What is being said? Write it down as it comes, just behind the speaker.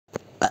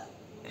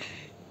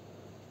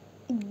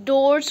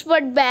doors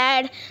but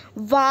bad.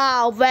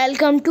 Wow,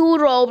 welcome to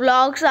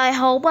Roblox. I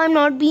hope I'm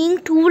not being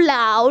too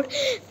loud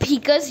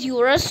because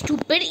you're a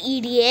stupid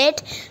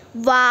idiot.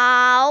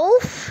 Wow.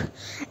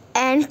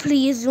 And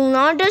please do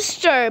not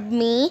disturb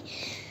me.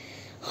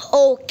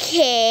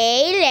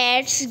 Okay,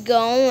 let's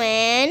go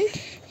and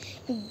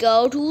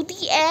go to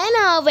the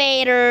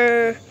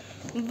elevator.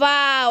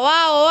 Wow.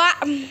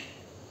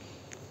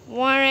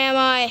 Where am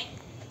I?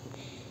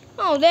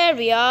 Oh, there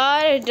we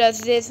are.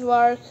 Does this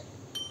work?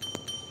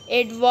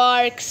 It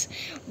works.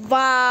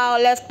 Wow,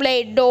 let's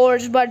play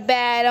doors but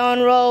bad on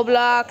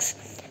Roblox.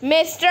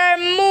 Mr.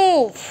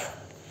 Move.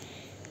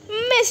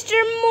 Mr.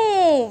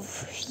 Move.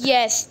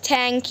 Yes,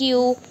 thank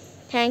you.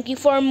 Thank you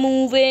for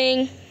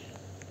moving.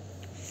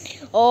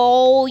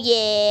 Oh,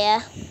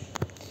 yeah.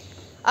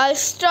 I'll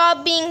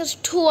stop being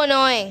too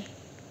annoying.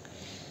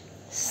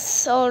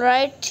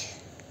 Alright.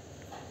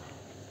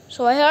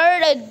 So I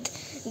heard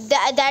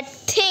that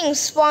thing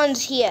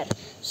spawns here.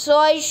 So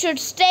I should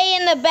stay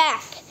in the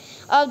back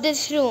of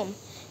this room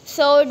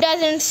so it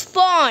doesn't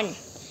spawn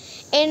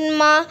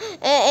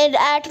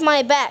at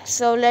my back.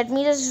 So let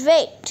me just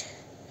wait.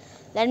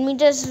 Let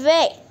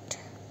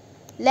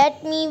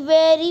me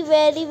very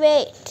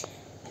wait.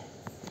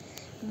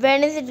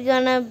 When is it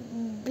gonna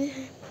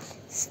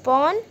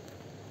spawn?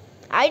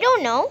 I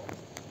don't know.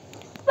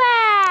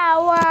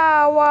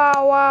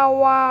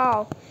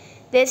 Wow.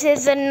 This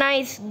is a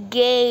nice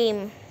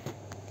game.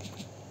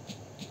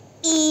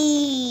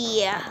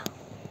 Yeah.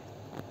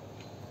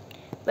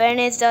 When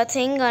is the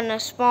thing gonna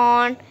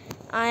spawn?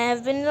 I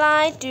have been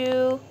lied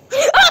to.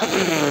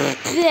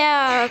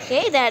 Yeah,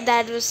 okay,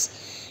 that was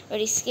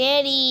very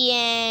scary.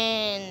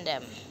 And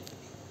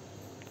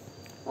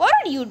what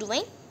are you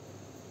doing?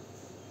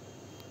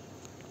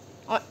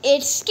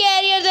 It's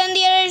scarier than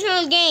the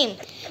original game.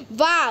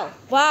 Wow.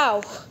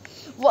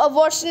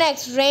 What's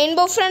next?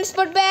 Rainbow Friends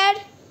but bad?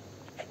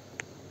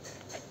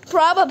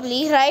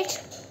 Probably, right?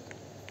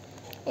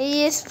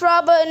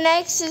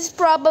 Next is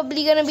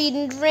probably gonna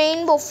be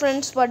Rainbow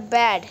Friends but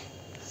bad.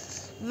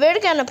 We're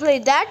gonna play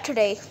that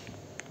today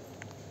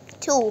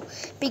too,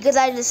 because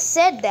I just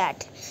said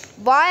that.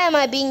 Why am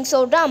I being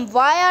so dumb?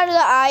 Why are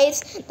the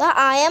eyes the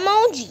eye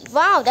emoji?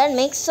 Wow, that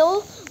makes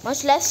so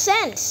much less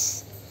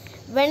sense.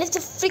 When is the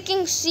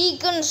freaking sea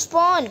gonna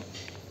spawn?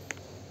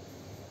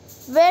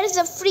 Where is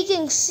the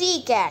freaking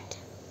sea cat?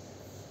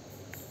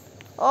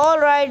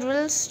 Alright,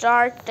 we'll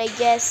start, I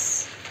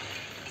guess.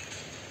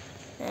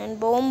 And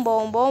boom.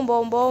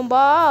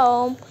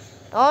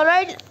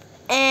 Alright.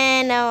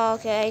 And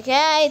okay.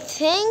 I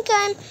think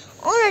I'm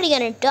already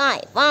gonna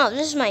die. Wow,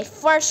 this is my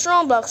first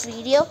Roblox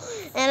video.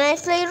 And I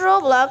played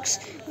Roblox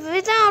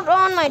without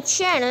on my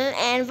channel.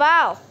 And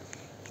wow,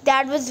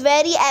 that was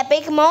very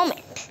epic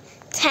moment.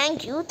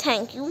 Thank you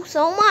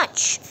so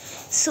much.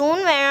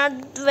 Soon,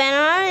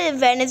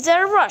 when is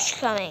the rush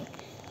coming?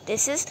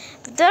 This is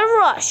the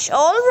rush.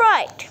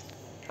 Alright.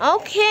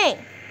 Okay.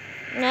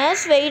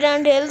 Let's wait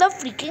until the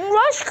freaking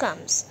rush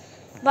comes.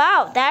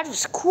 Wow, that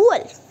was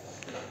cool.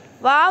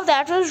 Wow,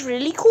 that was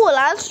really cool.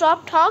 I'll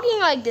stop talking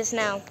like this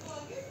now.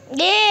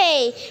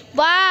 Yay!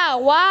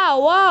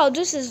 Wow.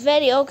 This is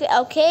very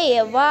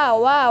okay.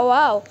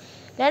 Wow.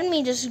 Let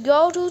me just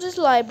go to this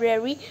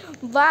library.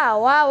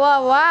 Wow.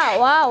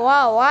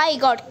 I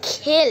got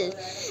killed.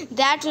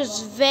 That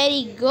was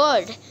very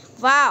good.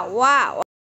 Wow.